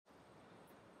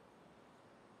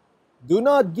Do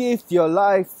not give your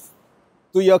life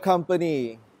to your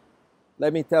company.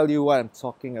 Let me tell you what I'm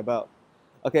talking about.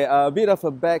 Okay, a bit of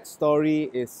a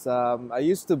backstory is I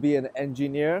used to be an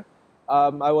engineer.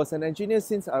 I was an engineer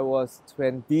since I was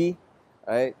 20,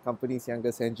 right? Company's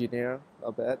youngest engineer,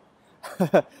 not bad.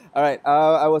 All right,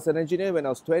 I was an engineer when I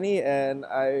was 20, and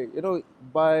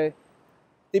by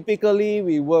typically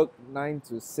we work 9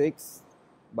 to 6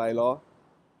 by law.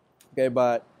 Okay,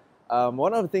 but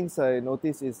one of the things I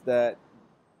noticed is that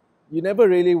you never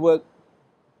really work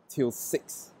till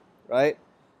 6, right?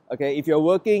 Okay, if you're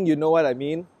working, you know what I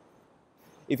mean.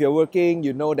 If you're working,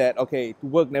 you know that, okay,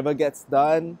 work never gets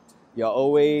done. You're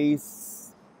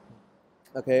always,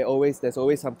 okay, there's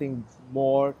always something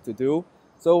more to do.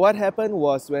 So what happened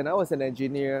was when I was an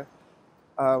engineer,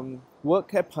 work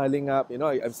kept piling up.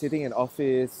 I'm sitting in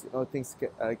office,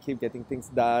 keep getting things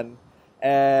done.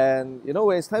 And,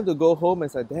 when it's time to go home,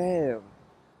 it's like, damn,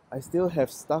 I still have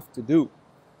stuff to do.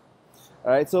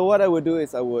 All right, so what I would do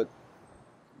is I would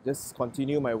just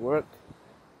continue my work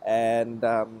and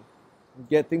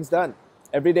get things done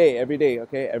every day,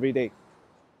 okay, every day.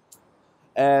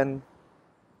 And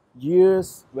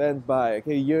years went by,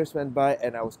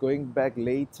 and I was going back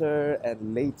later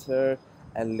and later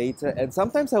and later, and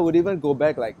sometimes I would even go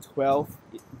back like 12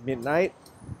 midnight,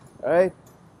 right?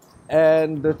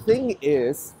 And the thing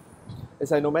is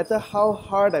that no matter how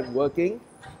hard I'm working,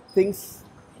 things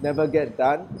never get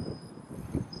done.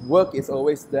 Work is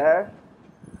always there,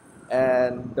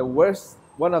 and the worst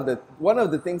one of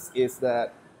the things is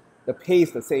that the pay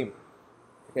is the same.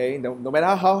 Okay, no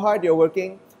matter how hard you're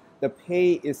working, the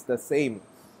pay is the same.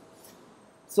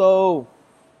 So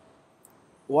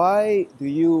why do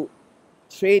you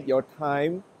trade your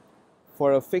time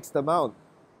for a fixed amount?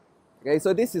 Okay,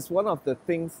 so this is one of the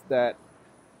things that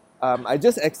I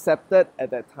just accepted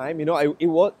at that time. It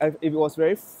was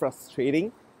very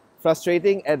frustrating.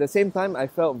 Frustrating at the same time, I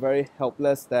felt very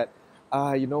helpless that,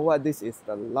 you know what, this is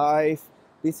the life.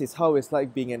 This is how it's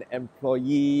like being an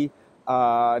employee.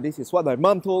 This is what my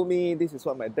mom told me. This is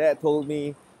what my dad told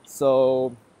me.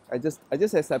 So I just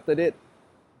accepted it,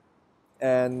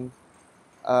 and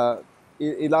uh,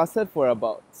 it lasted for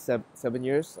about 7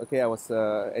 years. Okay, I was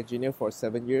an engineer for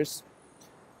 7 years.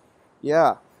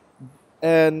 Yeah,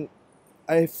 and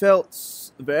I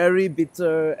felt very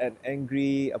bitter and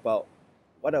angry about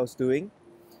what I was doing,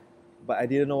 but I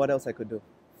didn't know what else I could do.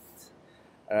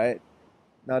 All right.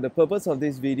 Now, the purpose of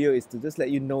this video is to just let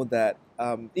you know that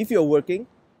if you're working,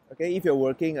 okay, if you're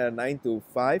working a 9 to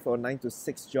 5 or 9 to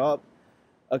 6 job,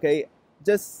 okay,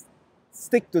 just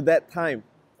stick to that time.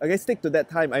 Okay, stick to that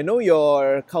time. I know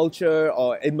your culture,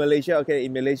 or in Malaysia, okay,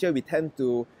 in Malaysia we tend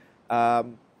to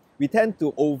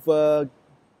over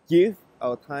give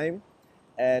our time,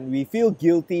 and we feel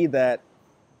guilty that,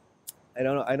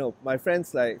 I know my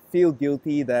friends like feel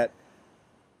guilty that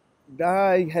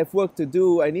I have work to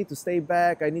do. I need to stay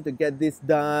back. I need to get this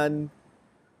done.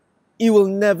 It will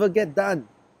never get done.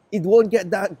 It won't get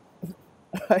done.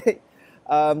 Right?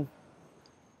 Um,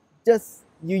 just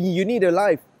you need a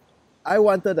life. I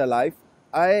wanted a life.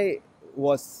 I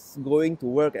was going to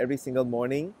work every single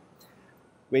morning,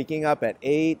 waking up at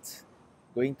 8,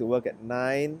 going to work at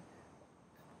 9,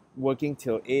 working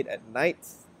till 8 at night,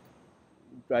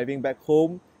 driving back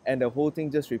home, and the whole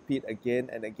thing just repeat again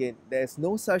and again. There's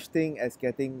no such thing as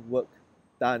getting work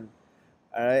done.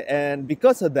 All right, and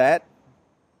because of that,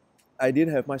 I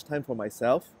didn't have much time for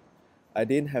myself. I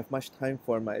didn't have much time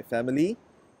for my family.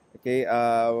 Okay,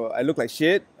 I look like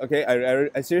shit. Okay,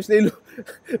 I seriously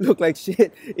look like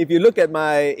shit. If you look at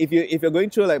if you're going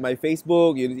through like my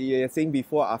Facebook, you're seeing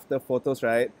before after photos,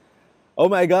 right? Oh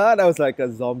my god, I was like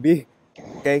a zombie.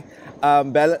 Okay,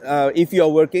 if you're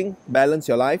working, balance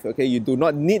your life. Okay, you do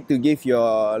not need to give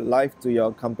your life to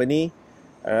your company.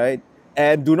 All right,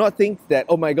 and do not think that,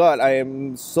 oh my god, I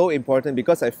am so important,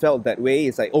 because I felt that way.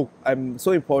 It's like, oh, I'm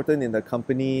so important in the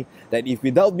company that if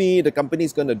without me, the company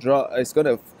is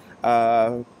gonna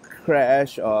uh,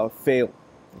 crash or fail.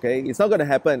 Okay, it's not gonna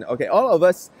happen. Okay, all of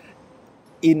us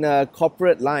in a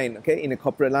corporate line. Okay, in a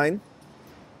corporate line,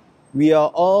 we are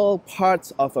all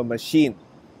parts of a machine.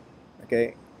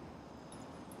 Okay,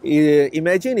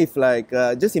 imagine if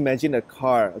just imagine a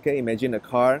car. Okay, imagine a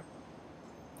car.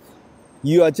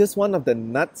 You are just one of the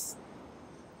nuts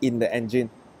in the engine.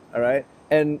 All right,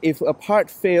 and if a part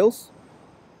fails,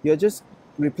 you're just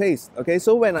replaced. Okay,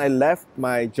 so when I left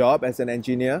my job as an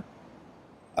engineer,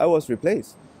 I was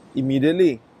replaced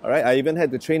immediately. All right, I even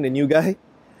had to train a new guy.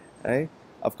 Right,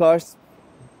 of course,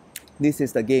 this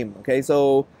is the game. Okay,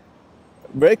 so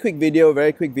very quick video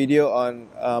on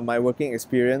my working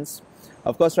experience.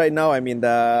 Of course, right now I'm in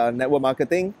the network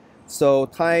marketing, so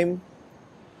time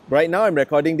right now I'm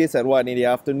recording this at what, in the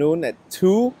afternoon at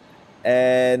 2,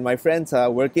 and my friends are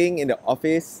working in the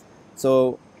office.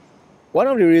 So one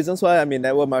of the reasons why I'm in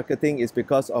network marketing is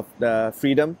because of the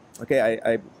freedom.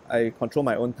 Okay, I control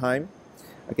my own time.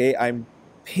 Okay, I'm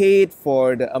paid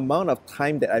for the amount of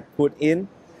time that I put in,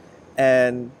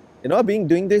 and I've been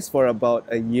doing this for about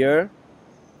a year.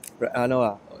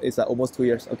 No, it's almost 2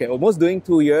 years. Okay, almost doing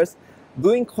 2 years,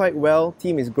 doing quite well.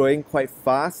 Team is growing quite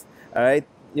fast. All right,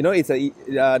 it's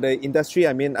the industry.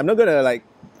 I mean, I'm not gonna like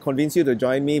convince you to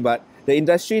join me, but the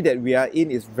industry that we are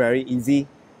in is very easy.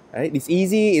 Right, it's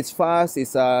easy, it's fast,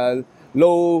 it's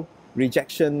low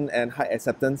rejection and high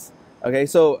acceptance. Okay,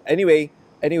 so anyway,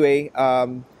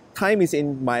 time is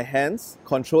in my hands.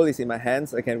 Control is in my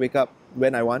hands. I can wake up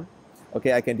when I want.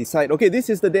 Okay, I can decide, okay, this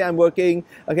is the day I'm working.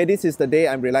 Okay, this is the day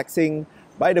I'm relaxing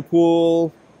by the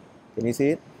pool. Can you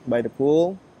see it? By the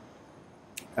pool.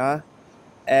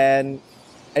 And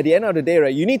at the end of the day,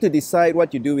 right, you need to decide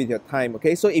what you do with your time.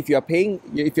 Okay, so if you're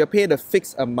paid a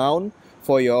fixed amount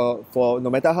for no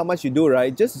matter how much you do,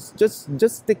 right, just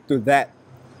stick to that.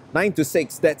 9 to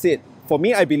 6, that's it. For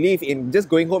me, I believe in just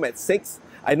going home at 6.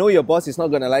 I know your boss is not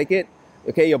gonna like it.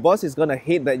 Okay, your boss is gonna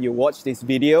hate that you watch this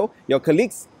video. Your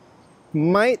colleagues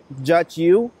might judge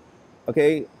you.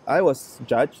 Okay, I was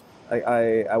judged.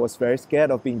 I was very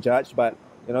scared of being judged, but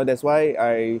that's why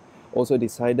I also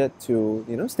decided to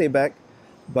stay back.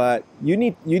 But you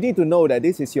need to know that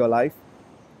this is your life.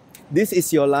 This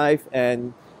is your life,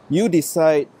 and you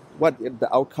decide what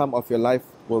the outcome of your life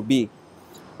will be.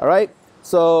 All right,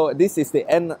 so this is the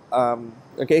end.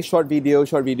 Okay, short video.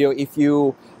 If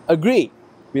you agree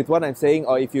with what I'm saying,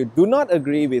 or if you do not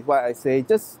agree with what I say,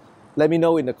 just let me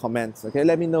know in the comments. Okay,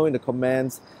 let me know in the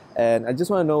comments, and I just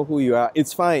want to know who you are.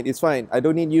 It's fine. I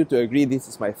don't need you to agree. This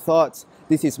is my thoughts.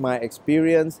 This is my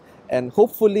experience, and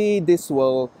hopefully this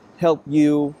will help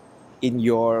you in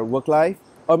your work life.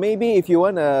 Or maybe if you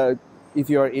wanna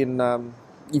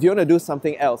do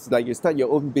something else, like you start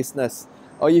your own business,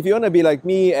 or if you wanna be like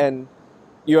me and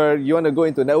you wanna go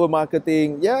into network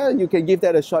marketing, yeah, you can give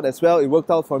that a shot as well. It worked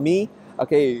out for me.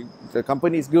 Okay, the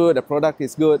company is good, the product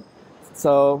is good.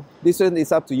 So this one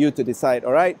is up to you to decide.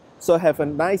 All right. So have a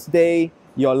nice day.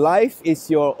 Your life is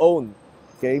your own.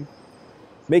 Okay.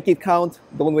 Make it count.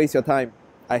 Don't waste your time.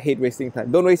 I hate wasting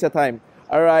time. Don't waste your time.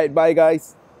 All right. Bye,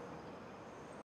 guys.